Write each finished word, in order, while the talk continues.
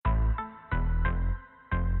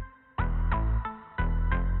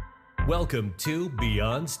Welcome to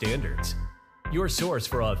Beyond Standards, your source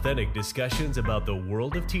for authentic discussions about the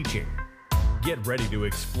world of teaching. Get ready to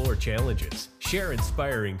explore challenges, share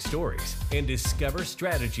inspiring stories, and discover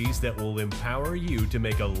strategies that will empower you to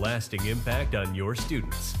make a lasting impact on your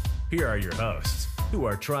students. Here are your hosts, who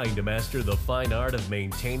are trying to master the fine art of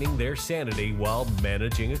maintaining their sanity while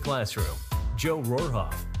managing a classroom, Joe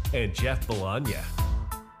Rohrhoff and Jeff Bologna.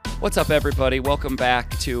 What's up, everybody? Welcome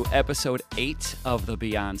back to episode 8 of the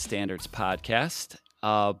Beyond Standards podcast.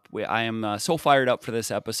 I am so fired up for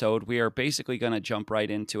this episode. We are basically going to jump right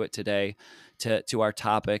into it today to our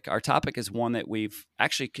topic. Our topic is one that we've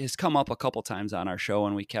actually has come up a couple times on our show,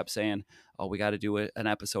 and we kept saying, oh, we got to do an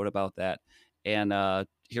episode about that. And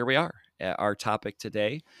here we are. Our topic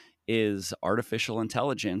today is artificial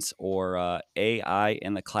intelligence, or AI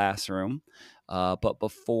in the classroom. But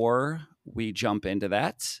before we jump into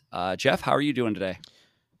that, Jeff, how are you doing today?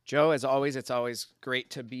 Joe, as always, it's always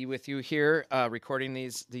great to be with you here, recording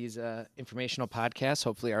these informational podcasts.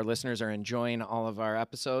 Hopefully our listeners are enjoying all of our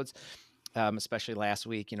episodes, especially last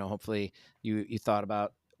week. Hopefully you thought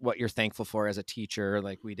about what you're thankful for as a teacher,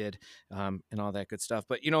 like we did, and all that good stuff.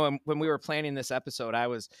 But, when we were planning this episode,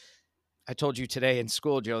 I told you today in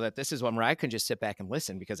school, Joe, that this is one where I can just sit back and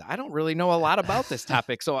listen because I don't really know a lot about this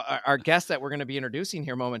topic. So our guest that we're going to be introducing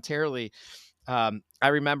here momentarily, I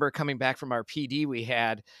remember coming back from our PD we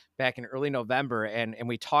had back in early November, and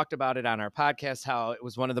we talked about it on our podcast, how it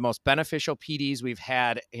was one of the most beneficial PDs we've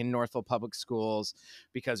had in Northville Public Schools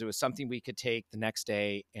because it was something we could take the next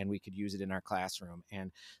day and we could use it in our classroom.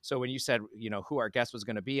 And so when you said, who our guest was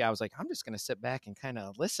going to be, I was like, I'm just going to sit back and kind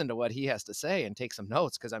of listen to what he has to say and take some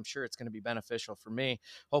notes because I'm sure it's going to be beneficial for me.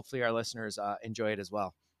 Hopefully our listeners enjoy it as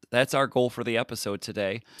well. That's our goal for the episode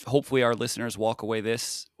today. Hopefully our listeners walk away from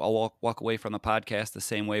the podcast the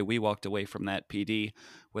same way we walked away from that PD,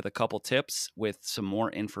 with a couple tips, with some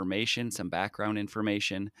more information, some background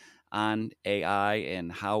information on AI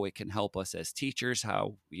and how it can help us as teachers,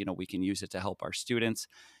 how we can use it to help our students,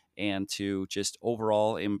 and to just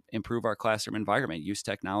overall improve our classroom environment, use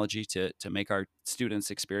technology to make our students'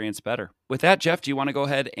 experience better. With that, Jeff, do you want to go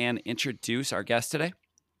ahead and introduce our guest today?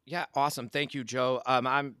 Yeah, awesome. Thank you, Joe.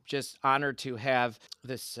 I'm just honored to have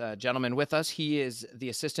this gentleman with us. He is the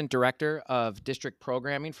Assistant Director of District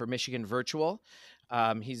Programming for Michigan Virtual.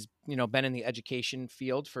 He's been in the education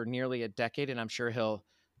field for nearly a decade, and I'm sure he'll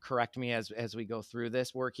correct me as we go through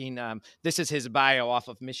this. This is his bio off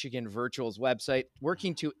of Michigan Virtual's website,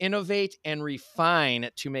 working to innovate and refine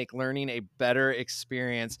to make learning a better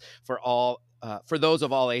experience for those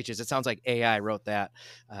of all ages. It sounds like AI wrote that,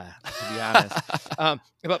 to be honest.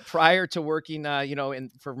 But prior to working,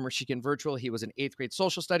 for Michigan Virtual, he was an 8th grade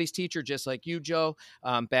social studies teacher, just like you, Joe,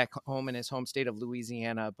 back home in his home state of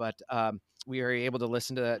Louisiana. But we are able to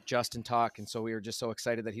listen to Justin talk, and so we are just so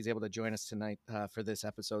excited that he's able to join us tonight for this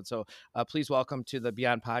episode. So please welcome to the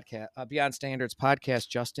Beyond Standards podcast,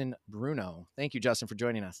 Justin Bruno. Thank you, Justin, for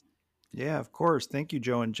joining us. Yeah, of course. Thank you,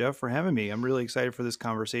 Joe and Jeff, for having me. I'm really excited for this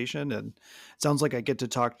conversation. And it sounds like I get to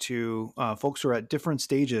talk to folks who are at different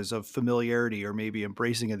stages of familiarity or maybe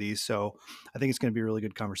embracing of these. So I think it's going to be a really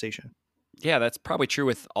good conversation. Yeah, that's probably true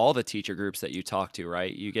with all the teacher groups that you talk to,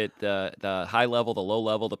 right? You get the high level, the low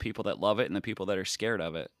level, the people that love it, and the people that are scared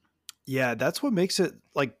of it. Yeah, that's what makes it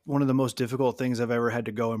like one of the most difficult things I've ever had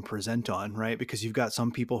to go and present on, right? Because you've got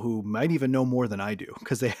some people who might even know more than I do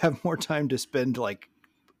because they have more time to spend like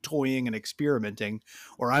toying and experimenting,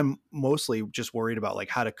 or I'm mostly just worried about like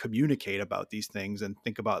how to communicate about these things and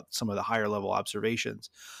think about some of the higher level observations.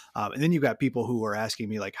 And then you've got people who are asking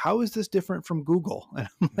me like, how is this different from Google? And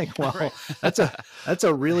I'm like, well, Right. that's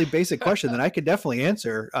a really basic question that I could definitely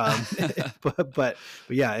answer. But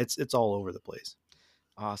yeah, it's all over the place.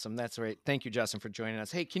 Awesome. That's right. Thank you, Justin, for joining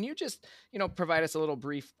us. Hey, can you just, provide us a little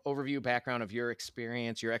brief overview background of your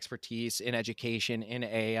experience, your expertise in education, in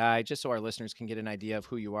AI, just so our listeners can get an idea of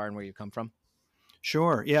who you are and where you come from?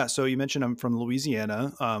 Sure. Yeah. So you mentioned I'm from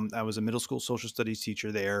Louisiana. I was a middle school social studies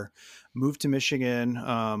teacher there, moved to Michigan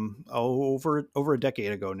over a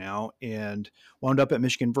decade ago now, and wound up at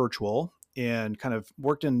Michigan Virtual and kind of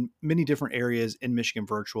worked in many different areas in Michigan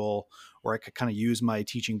Virtual where I could kind of use my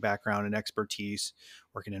teaching background and expertise,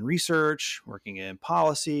 working in research, working in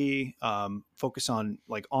policy, focus on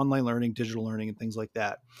like online learning, digital learning, and things like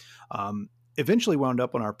that. Eventually wound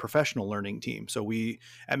up on our professional learning team. So we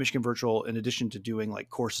at Michigan Virtual, in addition to doing like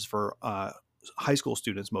courses for high school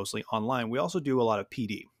students, mostly online, we also do a lot of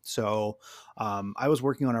PD. So I was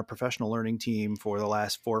working on our professional learning team for the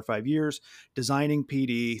last 4 or 5 years, designing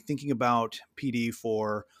PD, thinking about PD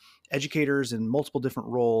for educators in multiple different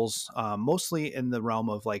roles, mostly in the realm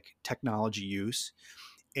of like technology use.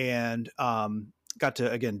 And got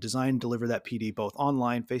to, again, design, deliver that PD both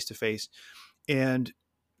online, face to face. And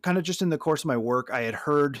kind of just in the course of my work, I had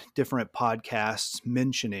heard different podcasts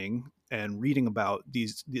mentioning and reading about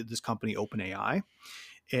this company, OpenAI.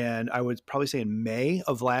 And I would probably say in May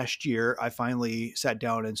of last year, I finally sat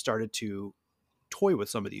down and started to toy with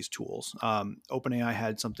some of these tools. OpenAI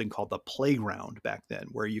had something called the Playground back then,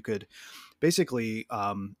 where you could basically,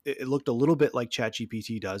 it looked a little bit like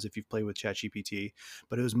ChatGPT does if you've played with ChatGPT,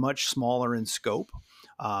 but it was much smaller in scope,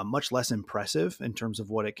 much less impressive in terms of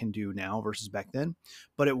what it can do now versus back then.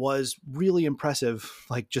 But it was really impressive,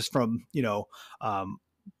 like just from,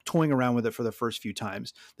 toying around with it for the first few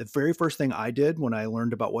times. The very first thing I did when I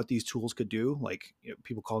learned about what these tools could do, like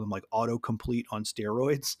people call them like autocomplete on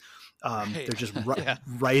steroids. Right. They're just Yeah.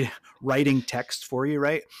 writing text for you,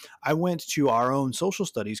 right? I went to our own social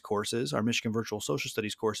studies courses, our Michigan virtual social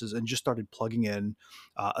studies courses, and just started plugging in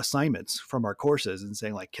assignments from our courses and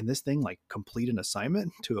saying like, can this thing like complete an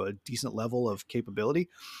assignment to a decent level of capability?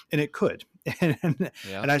 And it could. And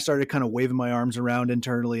Yeah. I started kind of waving my arms around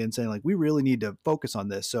internally and saying like, we really need to focus on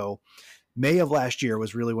this. So May of last year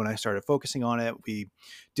was really when I started focusing on it. We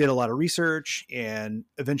did a lot of research and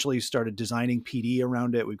eventually started designing PD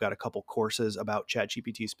around it. We've got a couple courses about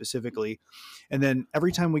ChatGPT specifically. And then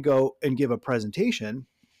every time we go and give a presentation,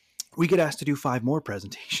 we get asked to do 5 more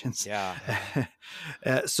presentations. Yeah.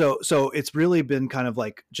 So it's really been kind of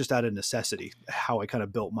like just out of necessity how I kind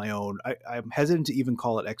of built my own. I'm hesitant to even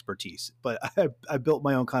call it expertise, but I built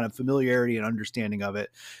my own kind of familiarity and understanding of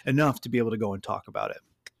it enough to be able to go and talk about it.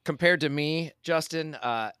 Compared to me, Justin,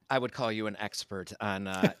 I would call you an expert on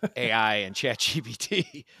AI and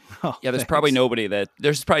ChatGPT. Oh, Yeah, there's probably nobody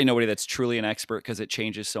that's truly an expert because it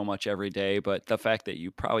changes so much every day. But the fact that you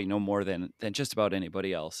probably know more than just about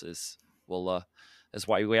anybody else is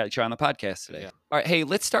why we got you on the podcast today. Yeah. All right, hey,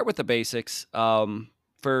 let's start with the basics.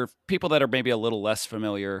 For people that are maybe a little less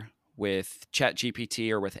familiar with ChatGPT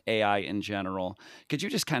or with AI in general, could you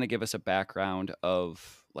just kind of give us a background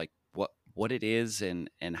of like what it is and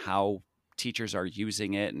how teachers are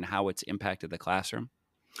using it and how it's impacted the classroom?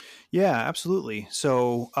 Yeah, absolutely.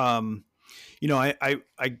 So, I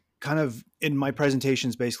kind of in my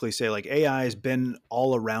presentations basically say like AI has been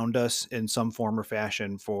all around us in some form or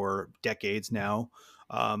fashion for decades now.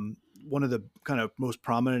 One of the kind of most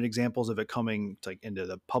prominent examples of it coming like into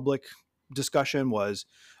the public discussion was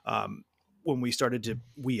when we started to,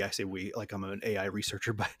 I say we, like I'm an AI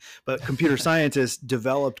researcher, but computer scientists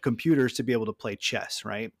developed computers to be able to play chess,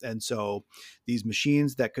 right? And so these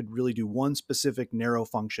machines that could really do one specific narrow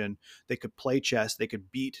function, they could play chess, they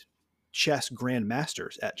could beat chess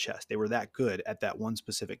grandmasters at chess. They were that good at that one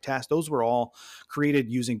specific task. Those were all created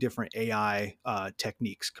using different AI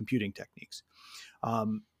techniques, computing techniques.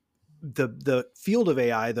 The field of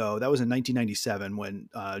AI, though, that was in 1997 when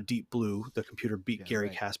Deep Blue, the computer, beat Garry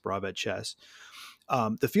Kasparov at chess.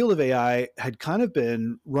 The field of AI had kind of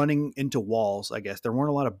been running into walls, I guess. There weren't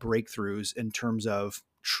a lot of breakthroughs in terms of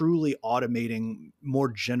truly automating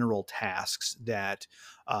more general tasks that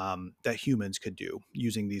humans could do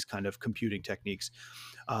using these kind of computing techniques.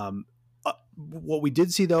 What we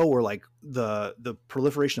did see, though, were like the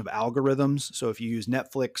proliferation of algorithms. So if you use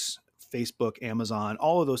Netflix, Facebook, Amazon,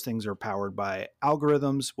 all of those things are powered by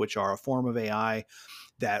algorithms, which are a form of AI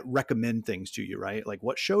that recommend things to you, right? Like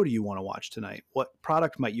what show do you want to watch tonight? What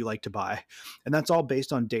product might you like to buy? And that's all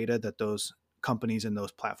based on data that those companies and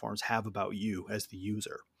those platforms have about you as the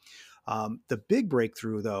user. The big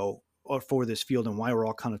breakthrough, though, for this field and why we're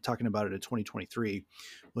all kind of talking about it in 2023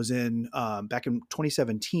 was in back in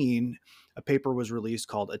 2017, a paper was released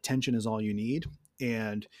called Attention is All You Need.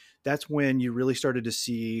 And that's when you really started to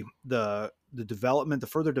see the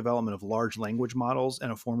further development of large language models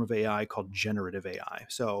and a form of AI called generative AI.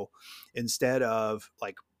 So instead of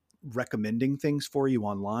like recommending things for you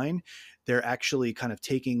online, they're actually kind of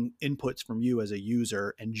taking inputs from you as a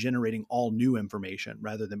user and generating all new information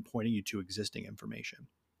rather than pointing you to existing information.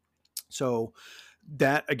 So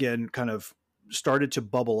that again kind of started to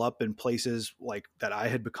bubble up in places like that I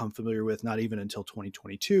had become familiar with, not even until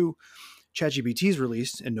 2022. ChatGPT is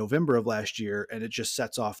released in November of last year, and it just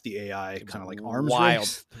sets off the AI kind of like arms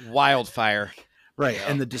race. Wildfire. Right. Yeah.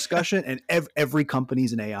 And the discussion, and every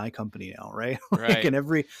company's an AI company now, right? Right. And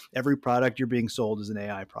every product you're being sold is an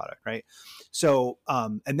AI product, right? So,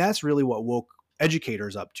 and that's really what woke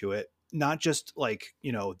educators up to it. Not just like,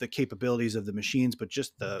 the capabilities of the machines, but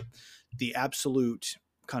just the absolute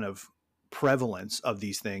kind of prevalence of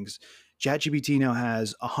these things. ChatGPT now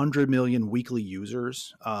has 100 million weekly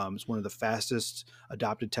users. It's one of the fastest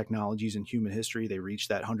adopted technologies in human history. They reached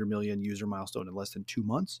that 100 million user milestone in less than 2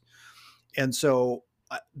 months. And so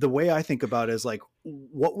the way I think about it is like,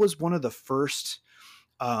 what was one of the first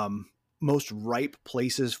most ripe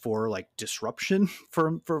places for like disruption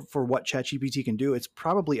for what ChatGPT can do, it's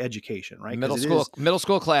probably education, right? Middle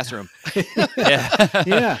school classroom. Yeah.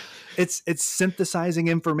 Yeah. It's synthesizing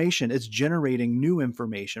information. It's generating new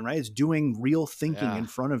information, right? It's doing real thinking in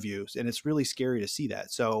front of you. And it's really scary to see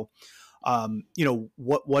that. So,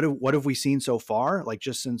 what have we seen so far? Like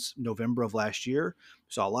just since November of last year,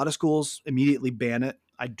 saw a lot of schools immediately ban it.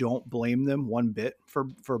 I don't blame them one bit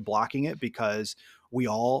for blocking it, because we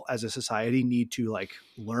all as a society need to like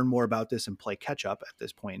learn more about this and play catch up at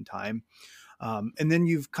this point in time. And then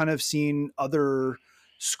you've kind of seen other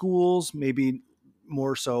schools, maybe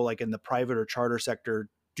more so like in the private or charter sector,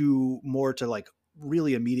 do more to like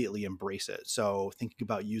really immediately embrace it. So thinking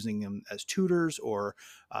about using them as tutors or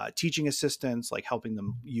teaching assistants, like helping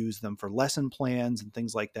them use them for lesson plans and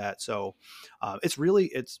things like that. So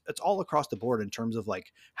it's all across the board in terms of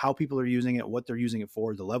like how people are using it, what they're using it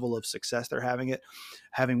for, the level of success they're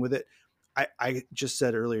having with it. I just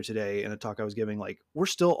said earlier today in a talk I was giving, like we're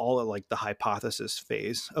still all at like the hypothesis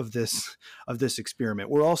phase of this experiment.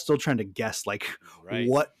 We're all still trying to guess like Right.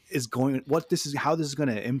 how this is going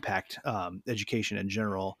to impact education in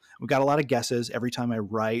general. We've got a lot of guesses every time I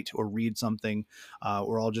write or read something.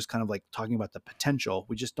 We're all just kind of like talking about the potential.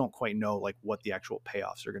 We just don't quite know like what the actual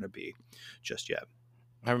payoffs are going to be just yet.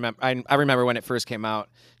 I remember when it first came out.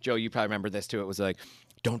 Joe, you probably remember this too. It was like,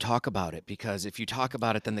 don't talk about it, because if you talk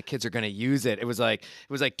about it, then the kids are going to use it. It was like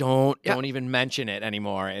don't even mention it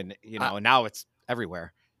anymore. And and now it's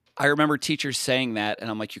everywhere. I remember teachers saying that,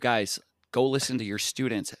 and I'm like, you guys, go listen to your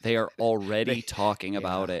students. They are already talking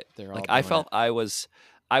about it. Like I felt I was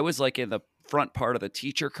like in the front part of the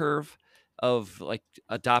teacher curve of like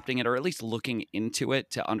adopting it, or at least looking into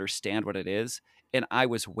it to understand what it is. And I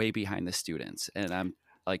was way behind the students. And I'm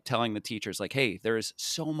like telling the teachers like, hey, there's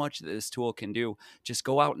so much that this tool can do. Just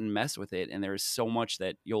go out and mess with it. And there's so much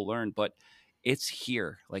that you'll learn, but it's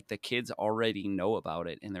here. Like the kids already know about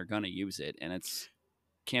it and they're going to use it. And it's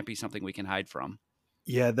can't be something we can hide from.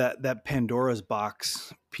 Yeah, that Pandora's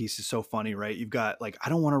box piece is so funny, right? You've got like, I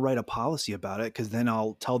don't want to write a policy about it because then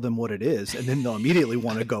I'll tell them what it is and then they'll immediately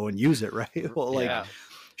want to go and use it, right? Well, like,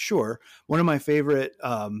 sure. One of my favorite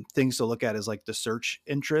things to look at is like the search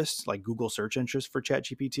interest, like Google search interest for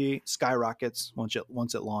ChatGPT skyrockets once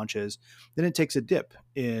it launches. Then it takes a dip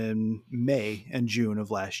in May and June of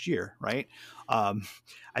last year, right?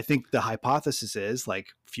 I think the hypothesis is like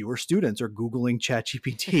fewer students are Googling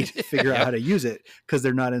ChatGPT to figure out how to use it because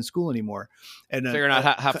they're not in school anymore. And figuring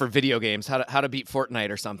out how for video games, how to beat Fortnite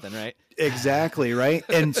or something, right? Exactly, right.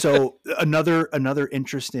 And so another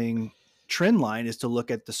interesting trend line is to look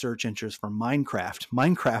at the search interest for Minecraft.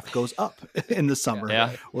 Minecraft goes up in the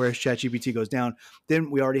summer, whereas ChatGPT goes down. Then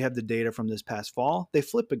we already have the data from this past fall. They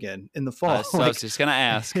flip again in the fall. So I was just going to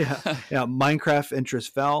ask. Minecraft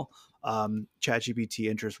interest fell. ChatGPT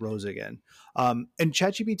interest rose again. And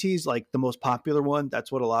ChatGPT is like the most popular one.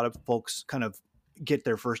 That's what a lot of folks kind of get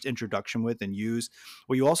their first introduction with and use.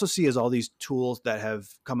 What you also see is all these tools that have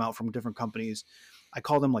come out from different companies. I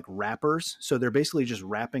call them like wrappers. So they're basically just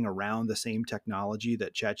wrapping around the same technology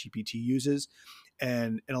that ChatGPT uses.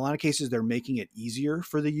 And in a lot of cases, they're making it easier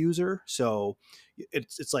for the user. So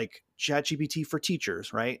it's like ChatGPT for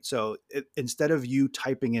teachers, right? So instead of you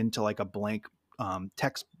typing into like a blank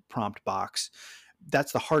text prompt box,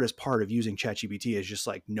 that's the hardest part of using ChatGPT, is just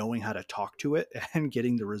like knowing how to talk to it and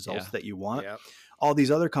getting the results that you want. Yep. All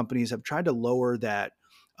these other companies have tried to lower that,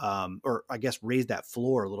 or I guess raise that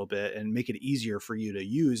floor a little bit and make it easier for you to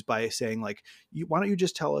use by saying like, why don't you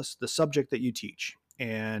just tell us the subject that you teach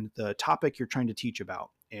and the topic you're trying to teach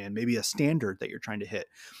about and maybe a standard that you're trying to hit.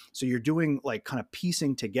 So you're doing like kind of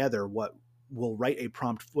piecing together what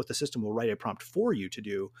the system will write a prompt for you to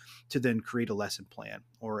do, to then create a lesson plan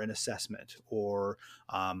or an assessment or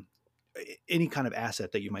any kind of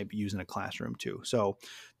asset that you might be using in a classroom too. So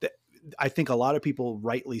I think a lot of people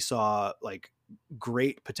rightly saw like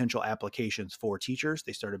great potential applications for teachers.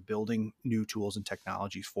 They started building new tools and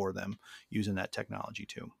technologies for them using that technology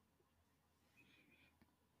too.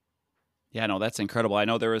 Yeah, no, that's incredible. I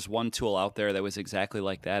know there is one tool out there that was exactly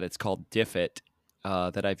like that. It's called Diffit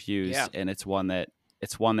that I've used, and it's one that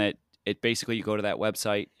it basically, you go to that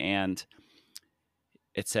website and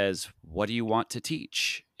it says, what do you want to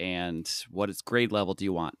teach and what grade level do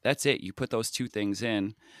you want? That's it. You put those two things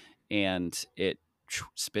in and it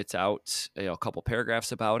spits out a couple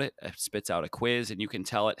paragraphs about it. It spits out a quiz, and you can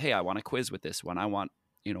tell it, hey, I want a quiz with this one. I want,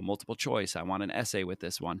 multiple choice. I want an essay with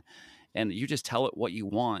this one. And you just tell it what you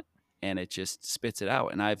want and it just spits it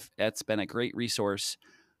out. And that's been a great resource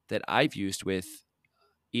that I've used with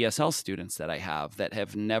ESL students that I have that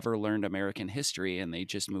have never learned American history, and they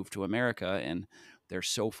just moved to America and they're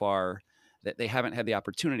so far that they haven't had the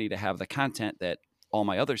opportunity to have the content that all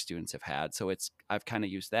my other students have had. So I've kind of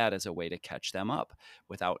used that as a way to catch them up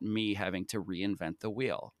without me having to reinvent the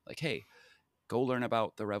wheel. Like, hey, go learn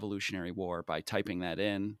about the Revolutionary War by typing that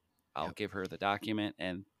in. I'll give her the document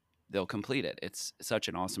and they'll complete it. It's such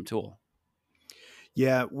an awesome tool.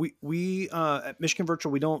 Yeah, we at Michigan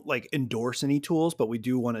Virtual, we don't like endorse any tools, but we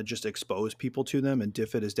do want to just expose people to them. And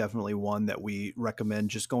Diffit is definitely one that we recommend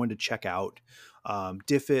just going to check out.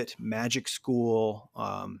 Diffit, Magic School,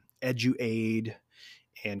 EduAid,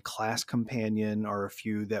 and Class Companion are a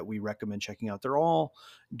few that we recommend checking out. They're all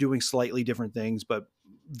doing slightly different things, but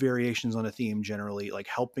variations on a theme generally, like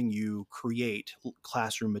helping you create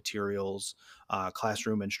classroom materials,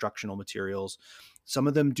 classroom instructional materials. Some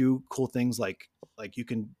of them do cool things like you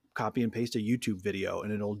can copy and paste a YouTube video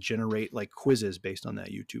and it'll generate like quizzes based on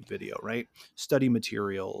that YouTube video, right? Study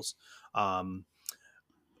materials,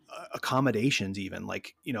 accommodations, even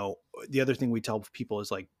like, the other thing we tell people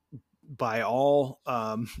is like,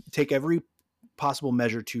 take every possible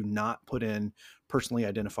measure to not put in personally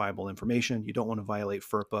identifiable information. You don't want to violate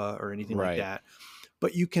FERPA or anything like that.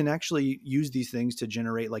 But you can actually use these things to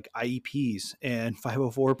generate like IEPs and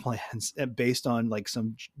 504 plans based on like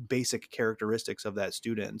some basic characteristics of that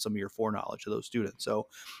student and some of your foreknowledge of those students. So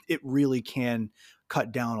it really can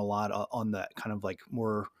cut down a lot on that kind of like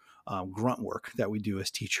more grunt work that we do as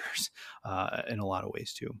teachers in a lot of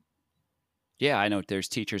ways too. Yeah, I know there's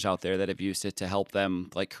teachers out there that have used it to help them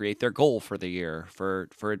like create their goal for the year for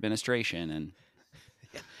administration. And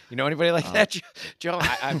you know anybody like that, Joe?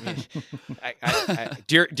 I mean,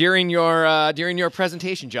 during your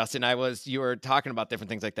presentation, Justin, you were talking about different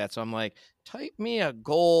things like that. So I'm like, type me a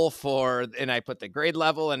goal and I put the grade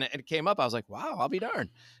level and it came up. I was like, wow, I'll be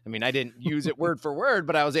darned. I mean, I didn't use it word for word,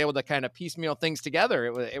 but I was able to kind of piecemeal things together.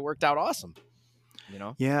 It worked out awesome.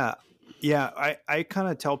 Yeah. I kind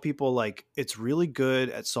of tell people like it's really good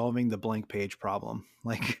at solving the blank page problem.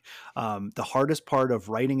 Like the hardest part of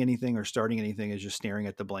writing anything or starting anything is just staring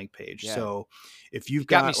at the blank page. Yeah. So if you've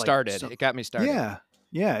got me started, it got me started. Yeah.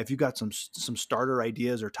 Yeah. If you've got some starter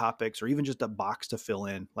ideas or topics or even just a box to fill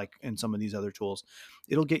in, like in some of these other tools,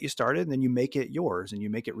 it'll get you started and then you make it yours and you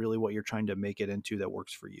make it really what you're trying to make it into that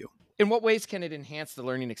works for you. In what ways can it enhance the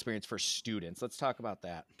learning experience for students? Let's talk about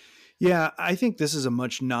that. Yeah, I think this is a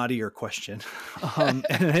much naughtier question. And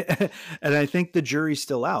I think the jury's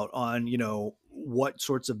still out on, what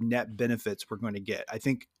sorts of net benefits we're going to get. I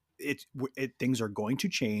think things are going to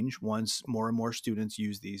change once more and more students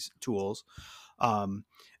use these tools. And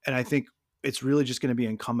I think it's really just going to be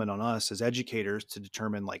incumbent on us as educators to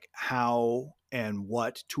determine like how and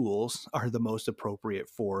what tools are the most appropriate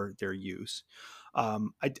for their use.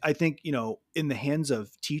 I think, in the hands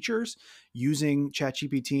of teachers, using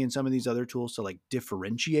ChatGPT and some of these other tools to like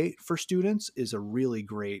differentiate for students is a really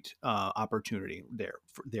great opportunity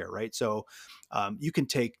there, right? So you can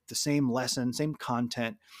take the same lesson, same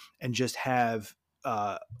content, and just have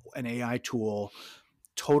an AI tool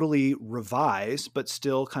totally revise, but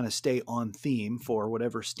still kind of stay on theme for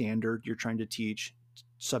whatever standard you're trying to teach,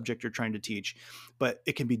 subject you're trying to teach, but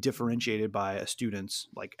it can be differentiated by a student's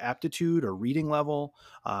like aptitude or reading level,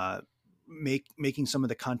 making some of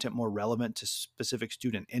the content more relevant to specific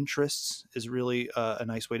student interests is really a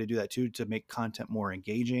nice way to do that too, to make content more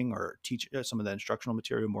engaging or teach some of the instructional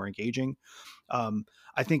material more engaging.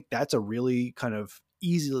 I think that's a really kind of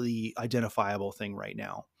easily identifiable thing right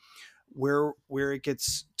now. Where it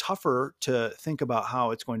gets tougher to think about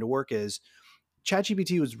how it's going to work is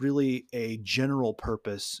ChatGPT was really a general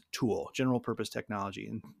purpose tool, general purpose technology.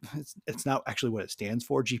 And it's not actually what it stands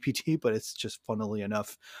for, GPT, but it's just funnily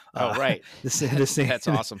enough. Right. The same. That's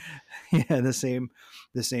awesome. Yeah. The same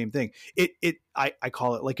thing. I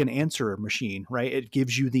call it like an answer machine, right? It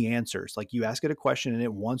gives you the answers. Like you ask it a question and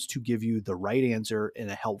it wants to give you the right answer in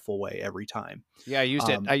a helpful way every time. Yeah. I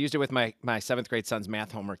used it with my 7th grade son's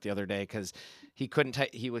math homework the other day because he couldn't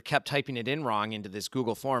he kept typing it in wrong into this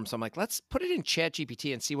Google form. So I'm like, let's put it in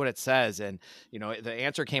ChatGPT and see what it says. And, the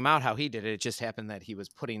answer came out how he did it. It just happened that he was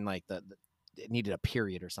putting like it needed a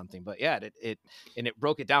period or something. But yeah, it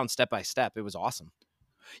broke it down step by step. It was awesome.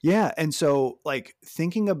 Yeah. And so like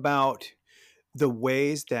thinking about the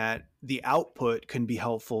ways that the output can be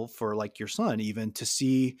helpful for like your son, even to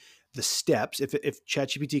see the steps, if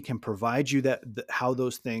ChatGPT can provide you how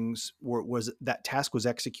those things that task was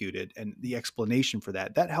executed and the explanation for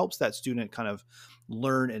that helps that student kind of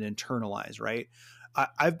learn and internalize, right?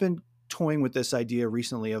 I've been toying with this idea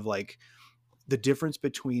recently of like, the difference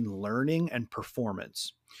between learning and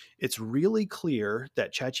performance. It's really clear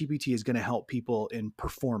that ChatGPT is going to help people in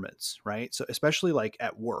performance, right? So especially like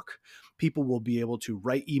at work, people will be able to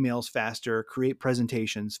write emails faster, create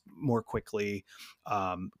presentations more quickly,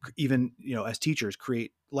 even, as teachers,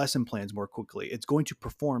 create lesson plans more quickly. It's going to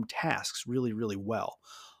perform tasks really, really well.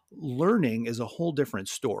 Learning is a whole different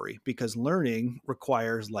story, because learning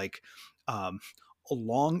requires like um,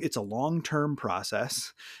 it's a long-term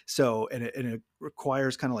process. So, and it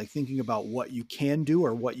requires kind of like thinking about what you can do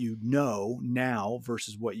or what you know now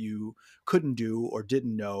versus what you couldn't do or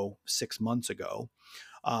didn't know 6 months ago.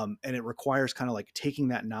 And it requires kind of like taking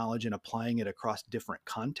that knowledge and applying it across different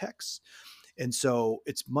contexts. And so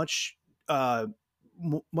it's much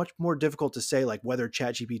more difficult to say like whether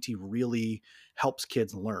ChatGPT really helps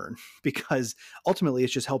kids learn, because ultimately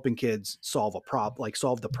it's just helping kids solve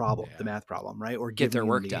solve the problem, the math problem, right? Or Get their giving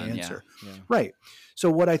work them the done. answer. Yeah. Right. So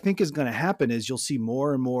what I think is going to happen is you'll see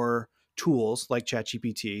more and more tools like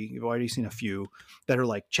ChatGPT. You've already seen a few that are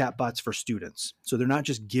like chatbots for students. So they're not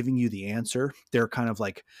just giving you the answer. They're kind of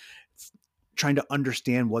like trying to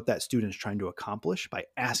understand what that student's trying to accomplish by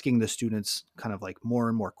asking the students kind of like more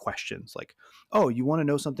and more questions like, oh, you want to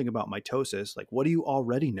know something about mitosis? Like, what do you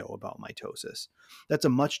already know about mitosis? That's a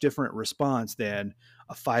much different response than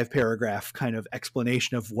a 5-paragraph kind of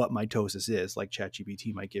explanation of what mitosis is, like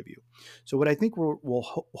ChatGPT might give you. So what I think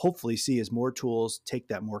we'll hopefully see is more tools take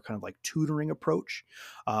that more kind of like tutoring approach,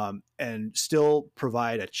 and still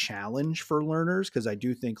provide a challenge for learners. Because I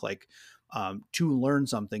do think like, to learn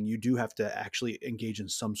something, you do have to actually engage in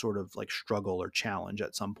some sort of like struggle or challenge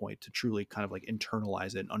at some point to truly kind of like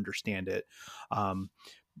internalize it and understand it.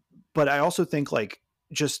 But I also think like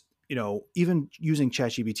just, even using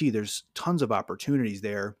ChatGPT, there's tons of opportunities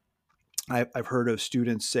there. I've heard of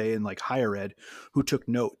students, say in like higher ed, who took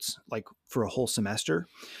notes like for a whole semester.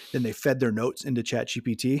 Then they fed their notes into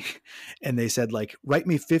ChatGPT and they said like, write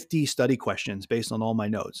me 50 study questions based on all my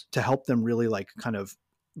notes to help them really like kind of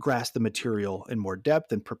grasp the material in more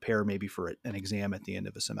depth and prepare maybe for an exam at the end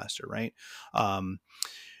of a semester. Right.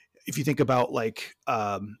 If you think about like,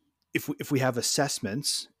 if we have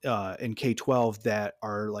assessments in K-12 that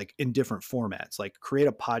are like in different formats, like create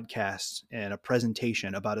a podcast and a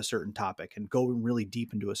presentation about a certain topic and go really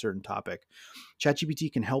deep into a certain topic,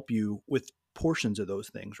 ChatGPT can help you with portions of those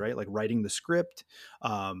things, right? Like writing the script,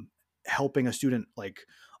 helping a student like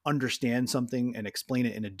understand something and explain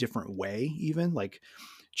it in a different way. Even like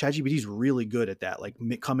ChatGPT is really good at that, like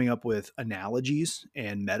coming up with analogies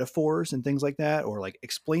and metaphors and things like that, or like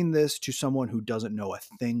explain this to someone who doesn't know a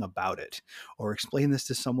thing about it, or explain this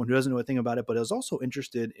to someone who doesn't know a thing about it, but is also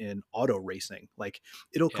interested in auto racing. Like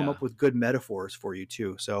it'll come up with good metaphors for you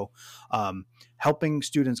too. So helping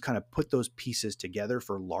students kind of put those pieces together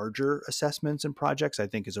for larger assessments and projects, I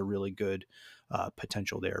think is a really good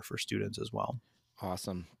potential there for students as well.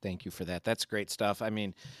 Awesome. Thank you for that. That's great stuff. I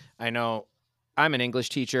mean, I know I'm an English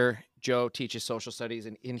teacher. Joe teaches social studies,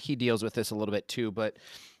 and he deals with this a little bit too. But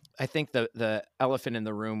I think the elephant in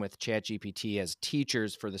the room with ChatGPT as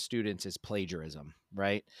teachers for the students is plagiarism,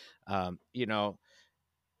 right?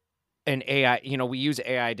 And AI, we use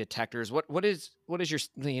AI detectors. What is your,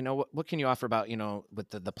 what can you offer about, with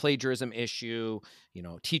the plagiarism issue,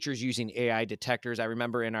 teachers using AI detectors? I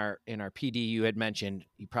remember in our PD, you had mentioned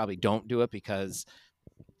you probably don't do it because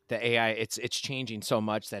the AI, it's changing so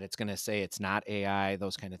much that it's going to say it's not AI,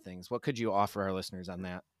 those kind of things. What could you offer our listeners on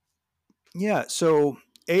that? Yeah. So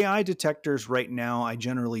AI detectors right now, I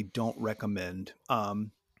generally don't recommend.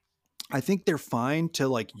 I think they're fine to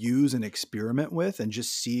like use and experiment with and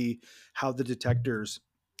just see how the detectors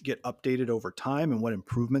get updated over time and what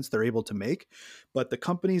improvements they're able to make. But the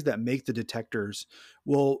companies that make the detectors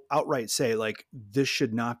will outright say like, this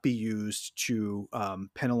should not be used to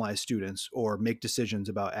penalize students or make decisions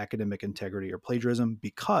about academic integrity or plagiarism,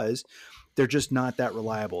 because they're just not that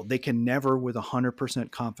reliable. They can never with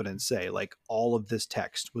 100% confidence say like all of this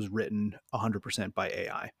text was written 100% by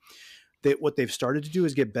AI. What they've started to do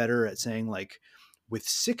is get better at saying like, with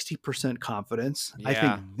 60% confidence, I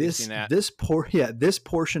think this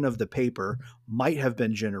portion of the paper might have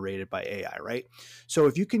been generated by AI, right? So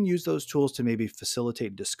if you can use those tools to maybe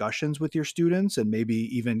facilitate discussions with your students, and maybe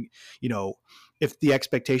even, if the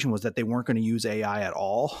expectation was that they weren't going to use AI at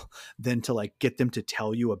all, then to like get them to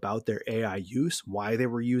tell you about their AI use, why they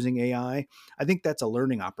were using AI, I think that's a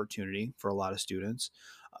learning opportunity for a lot of students.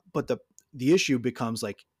 But the issue becomes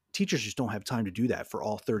like, teachers just don't have time to do that for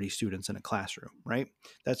all 30 students in a classroom, right?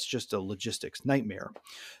 That's just a logistics nightmare.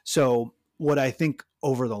 So what I think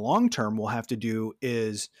over the long term we'll have to do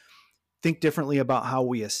is think differently about how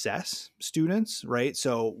we assess students, right?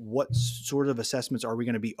 So what sort of assessments are we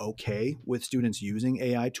going to be okay with students using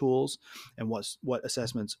AI tools, and what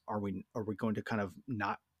assessments are we going to kind of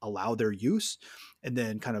not allow their use, and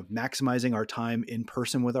then kind of maximizing our time in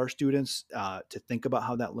person with our students to think about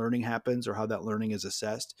how that learning happens or how that learning is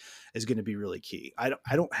assessed is going to be really key. I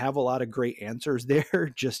don't have a lot of great answers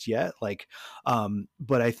there just yet,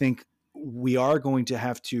 but I think we are going to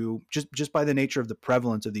have to, just by the nature of the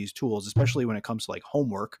prevalence of these tools, especially when it comes to like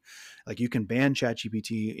homework, like you can ban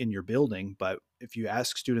ChatGPT in your building, but if you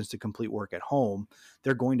ask students to complete work at home,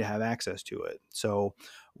 they're going to have access to it. So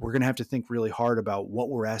we're going to have to think really hard about what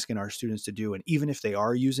we're asking our students to do. And even if they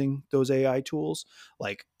are using those AI tools,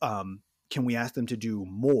 can we ask them to do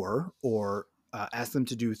more, or ask them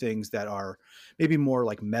to do things that are maybe more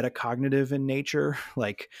like metacognitive in nature,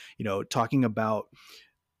 like, talking about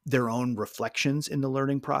their own reflections in the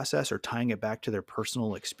learning process or tying it back to their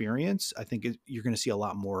personal experience. I think you're going to see a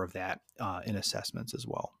lot more of that in assessments as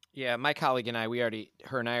well. Yeah, my colleague and I,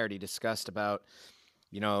 her and I already discussed about,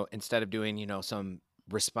 instead of doing, some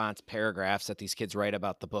response paragraphs that these kids write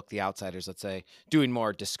about the book, The Outsiders, let's say, doing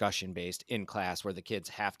more discussion based in class where the kids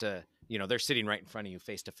have to, they're sitting right in front of you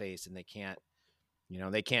face to face, and they can't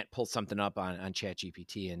pull something up on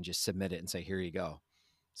ChatGPT and just submit it and say, here you go.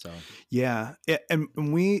 So, yeah. And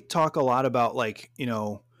we talk a lot about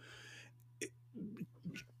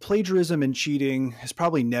plagiarism and cheating has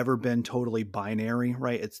probably never been totally binary,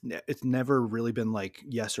 right? It's never really been like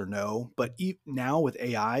yes or no. But now with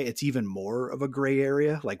AI, it's even more of a gray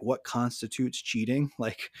area. Like, what constitutes cheating?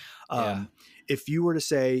 Like, if you were to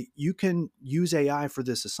say you can use AI for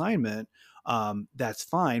this assignment, that's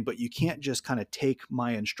fine, but you can't just kind of take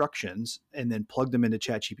my instructions and then plug them into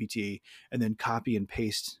ChatGPT and then copy and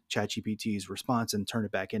paste ChatGPT's response and turn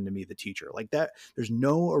it back into me, the teacher. Like that, there's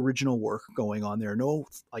no original work going on there, no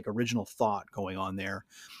like original thought going on there.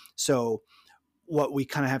 So what we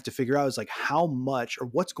kind of have to figure out is like how much, or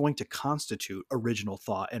what's going to constitute original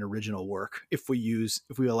thought and original work if we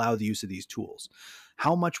allow the use of these tools.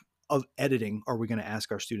 How much of editing are we going to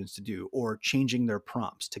ask our students to do, or changing their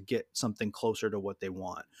prompts to get something closer to what they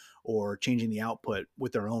want, or changing the output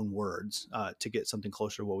with their own words to get something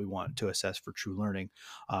closer to what we want to assess for true learning.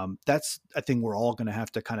 That's, I think we're all going to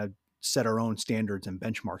have to kind of set our own standards and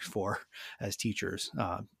benchmarks for as teachers,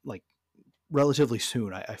 like relatively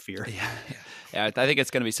soon, I fear. Yeah, I think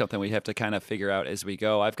it's going to be something we have to kind of figure out as we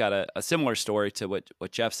go. I've got a similar story to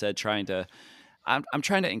what Jeff said, I'm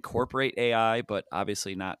trying to incorporate AI, but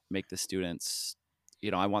obviously not make the students,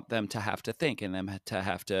 I want them to have to think and them to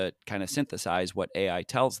have to kind of synthesize what AI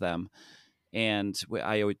tells them. And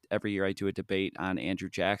every year I do a debate on Andrew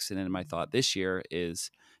Jackson, and my thought this year is,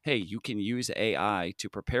 hey, you can use AI to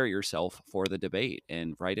prepare yourself for the debate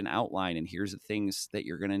and write an outline, and here's the things that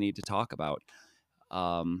you're going to need to talk about.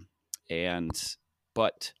 But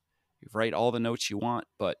you write all the notes you want,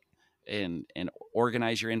 and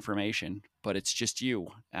organize your information, but it's just you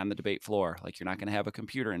on the debate floor. Like, you're not going to have a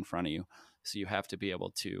computer in front of you. So you have to be able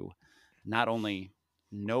to not only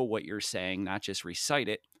know what you're saying, not just recite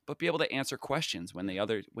it, but be able to answer questions when the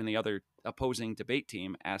other opposing debate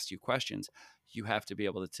team asks you questions. You have to be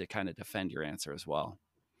able to kind of defend your answer as well.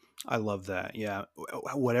 I love that. Yeah.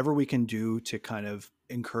 Whatever we can do to kind of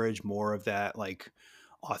encourage more of that, like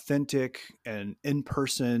authentic and in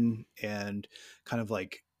person, and kind of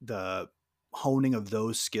like the honing of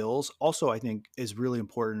those skills also, I think is really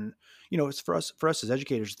important. It's for us as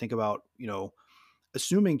educators to think about,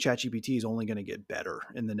 assuming ChatGPT is only going to get better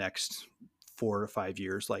in the next 4 to 5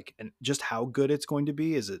 years, like, and just how good it's going to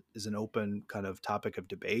be is an open kind of topic of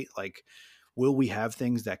debate. Like, will we have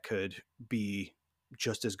things that could be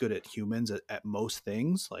just as good at humans at most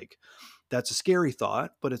things? Like, that's a scary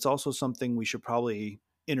thought, but it's also something we should probably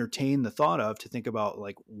entertain the thought of, to think about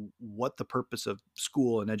like what the purpose of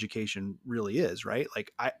school and education really is, right?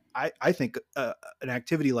 Like I think an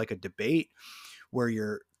activity like a debate where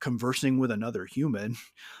you're conversing with another human,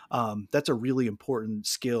 that's a really important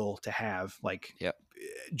skill to have, like, yep,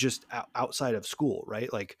 just outside of school,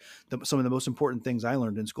 right? Like some of the most important things I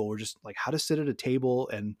learned in school were just like how to sit at a table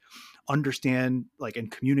and understand, like, and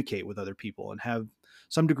communicate with other people and have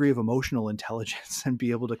some degree of emotional intelligence and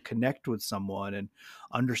be able to connect with someone and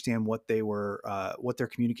understand what they're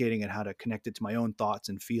communicating and how to connect it to my own thoughts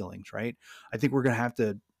and feelings. Right. I think we're going to have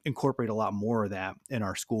to incorporate a lot more of that in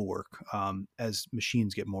our schoolwork as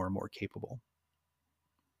machines get more and more capable.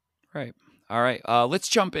 Right. All right. Let's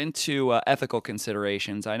jump into ethical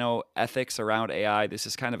considerations. I know ethics around AI, this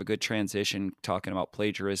is kind of a good transition, talking about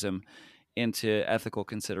plagiarism into ethical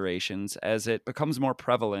considerations as it becomes more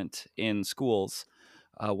prevalent in schools.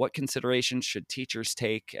 What considerations should teachers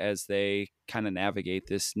take as they kind of navigate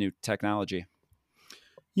this new technology?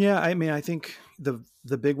 Yeah, I mean, I think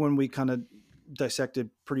the big one we kind of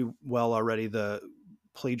dissected pretty well already, the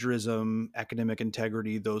plagiarism, academic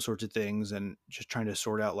integrity, those sorts of things, and just trying to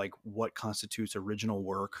sort out like what constitutes original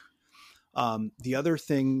work. The other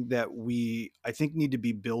thing that I think, need to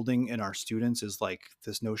be building in our students is like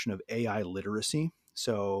this notion of AI literacy.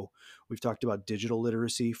 So we've talked about digital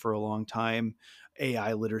literacy for a long time.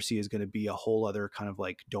 AI literacy is going to be a whole other kind of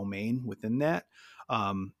like domain within that.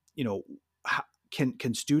 You know, how,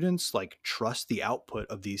 can students like trust the output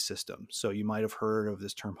of these systems? So you might have heard of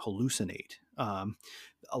this term hallucinate.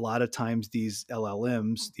 A lot of times these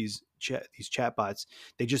LLMs, these chatbots,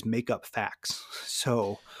 they just make up facts.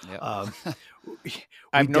 So Yep. we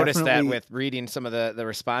I've noticed that definitely, with reading some of the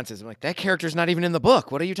responses. I'm like, that character's not even in the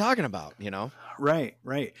book. What are you talking about?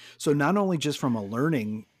 right. So not only just from a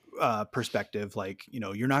learning perspective, like,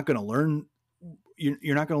 you're not going to learn.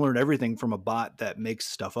 You're not going to learn everything from a bot that makes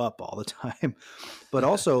stuff up all the time, but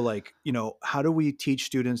also like, how do we teach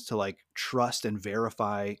students to like trust and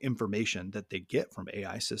verify information that they get from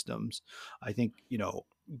AI systems? I think,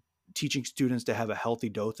 teaching students to have a healthy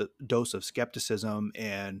dose of skepticism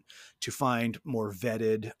and to find more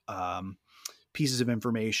vetted pieces of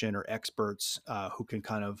information or experts who can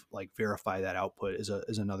kind of like verify that output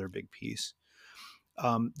is another big piece.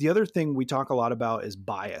 The other thing we talk a lot about is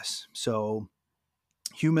bias. So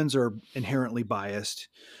humans are inherently biased.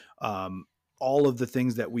 All of the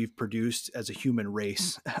things that we've produced as a human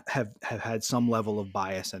race have had some level of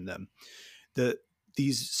bias in them.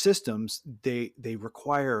 These systems, they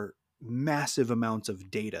require massive amounts of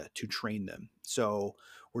data to train them. So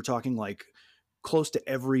we're talking like close to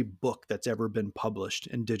every book that's ever been published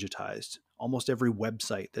and digitized, almost every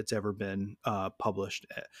website that's ever been published,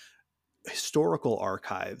 historical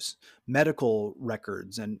archives, medical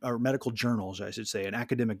records, or medical journals, I should say, and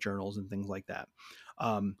academic journals and things like that.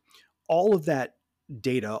 Um, all of that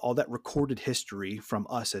data, all that recorded history from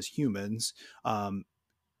us as humans,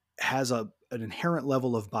 has an inherent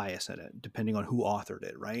level of bias in it, depending on who authored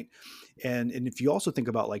it, right? And if you also think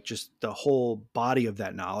about like just the whole body of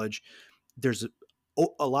that knowledge, there's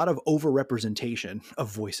a lot of overrepresentation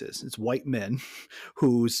of voices. It's white men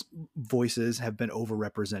whose voices have been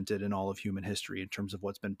overrepresented in all of human history in terms of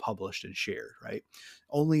what's been published and shared, right?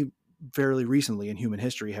 Only fairly recently in human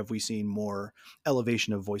history have we seen more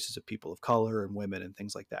elevation of voices of people of color and women and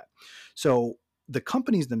things like that. So the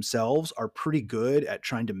companies themselves are pretty good at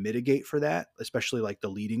trying to mitigate for that, especially like the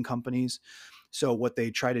leading companies. So what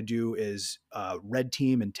they try to do is red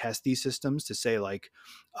team and test these systems to say like,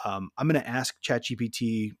 I'm going to ask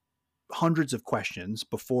ChatGPT hundreds of questions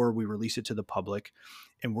before we release it to the public.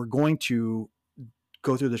 And we're going to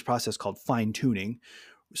go through this process called fine tuning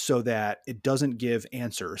so that it doesn't give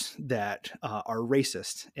answers that are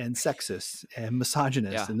racist and sexist and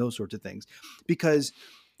misogynist and those sorts of things. Because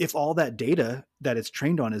if all that data that it's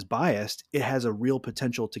trained on is biased, it has a real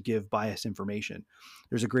potential to give biased information.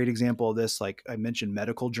 There's a great example of this. Like I mentioned,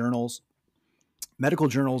 medical journals. Medical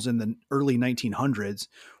journals in the early 1900s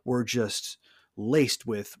were just laced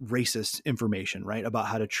with racist information, right? About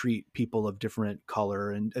how to treat people of different color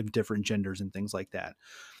and different genders and things like that.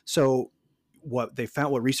 So what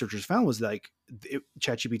researchers found was like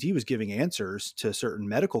ChatGPT was giving answers to certain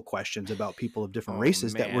medical questions about people of different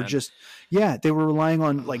races that were just, they were relying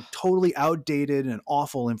on like totally outdated and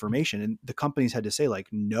awful information. And the companies had to say like,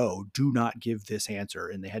 no, do not give this answer.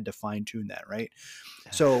 And they had to fine tune that. Right.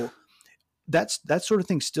 So that sort of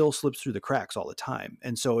thing still slips through the cracks all the time.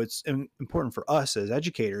 And so it's important for us as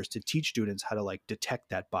educators to teach students how to like detect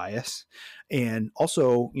that bias. And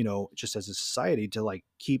also, just as a society to like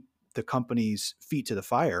keep the company's feet to the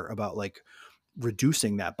fire about like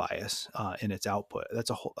reducing that bias in its output. That's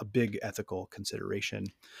a big ethical consideration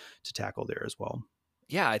to tackle there as well.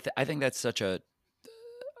 Yeah, I think that's such a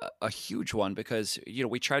huge one because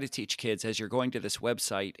we try to teach kids as you're going to this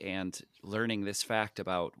website and learning this fact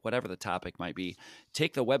about whatever the topic might be,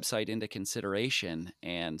 take the website into consideration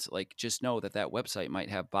and like just know that website might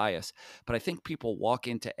have bias. But I think people walk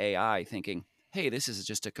into AI thinking, hey, this is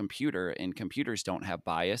just a computer and computers don't have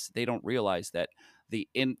bias. They don't realize that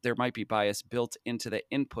there might be bias built into the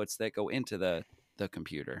inputs that go into the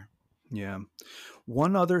computer. Yeah.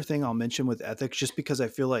 One other thing I'll mention with ethics, just because I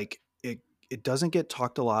feel like it doesn't get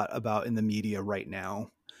talked a lot about in the media right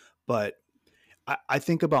now, but I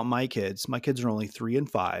think about my kids. My kids are only 3 and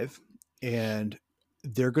 5, and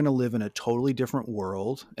they're going to live in a totally different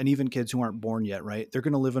world. And even kids who aren't born yet, right? They're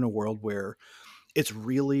going to live in a world where it's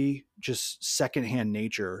really just secondhand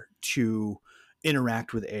nature to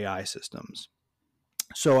interact with AI systems.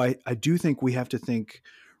 So I do think we have to think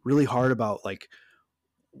really hard about like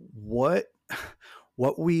what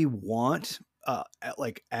what we want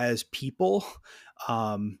like as people,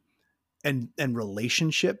 um and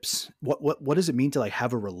relationships. What does it mean to like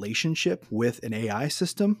have a relationship with an AI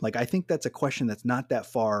system? Like I think that's a question that's not that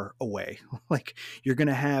far away. Like you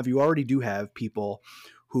already do have people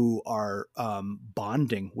who are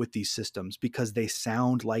bonding with these systems because they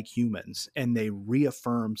sound like humans and they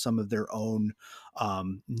reaffirm some of their own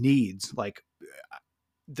needs. Like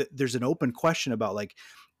there's an open question about like,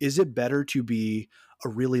 is it better to be a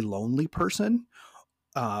really lonely person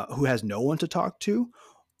who has no one to talk to,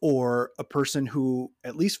 or a person who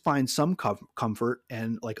at least finds some comfort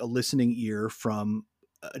and like a listening ear from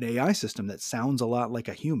an AI system that sounds a lot like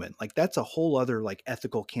a human? Like that's a whole other like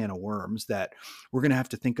ethical can of worms that we're going to have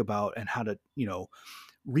to think about, and how to,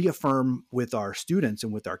 reaffirm with our students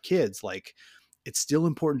and with our kids. Like it's still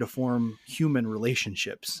important to form human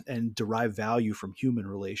relationships and derive value from human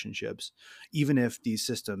relationships, even if these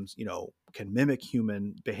systems, can mimic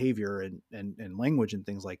human behavior and language and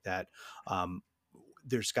things like that.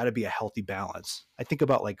 There's got to be a healthy balance. I think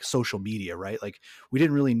about like social media, right? Like we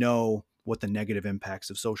didn't really know what the negative impacts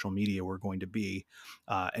of social media were going to be.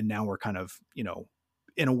 And now we're kind of,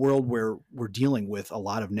 in a world where we're dealing with a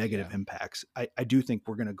lot of negative impacts. I do think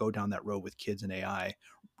we're going to go down that road with kids and AI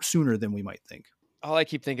sooner than we might think. All I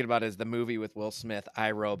keep thinking about is the movie with Will Smith,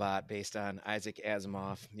 I, Robot, based on Isaac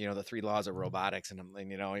Asimov, the 3 laws of robotics. And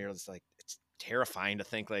you're just like, it's terrifying to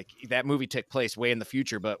think like that movie took place way in the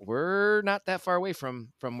future, but we're not that far away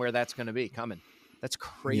from where that's going to be coming. That's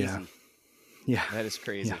crazy. Yeah. That is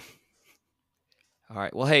crazy. Yeah. All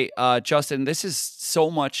right. Well, hey, Justin, this is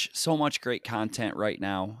so much great content right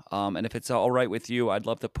now. And if it's all right with you, I'd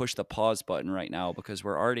love to push the pause button right now because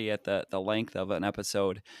we're already at the length of an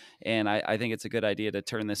episode. And I think it's a good idea to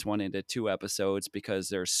turn this one into 2 episodes because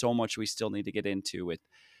there's so much we still need to get into with,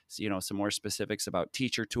 some more specifics about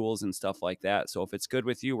teacher tools and stuff like that. So if it's good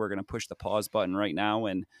with you, we're going to push the pause button right now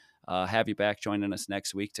and have you back joining us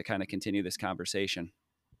next week to kind of continue this conversation.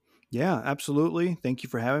 Yeah, absolutely. Thank you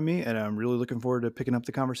for having me. And I'm really looking forward to picking up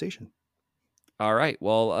the conversation. All right.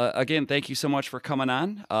 Well, again, thank you so much for coming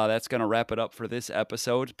on. That's going to wrap it up for this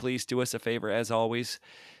episode. Please do us a favor, as always.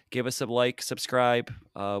 Give us a like, subscribe.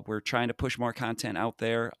 We're trying to push more content out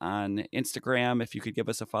there on Instagram. If you could give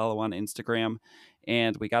us a follow on Instagram.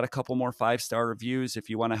 And we got a couple more 5-star reviews. If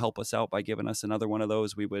you want to help us out by giving us another one of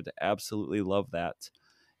those, we would absolutely love that.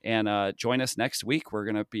 And join us next week. We're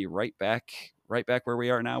going to be right back where we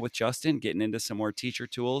are now with Justin, getting into some more teacher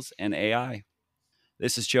tools and AI.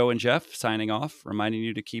 This is Joe and Jeff signing off, reminding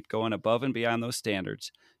you to keep going above and beyond those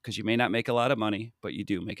standards because you may not make a lot of money, but you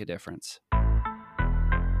do make a difference.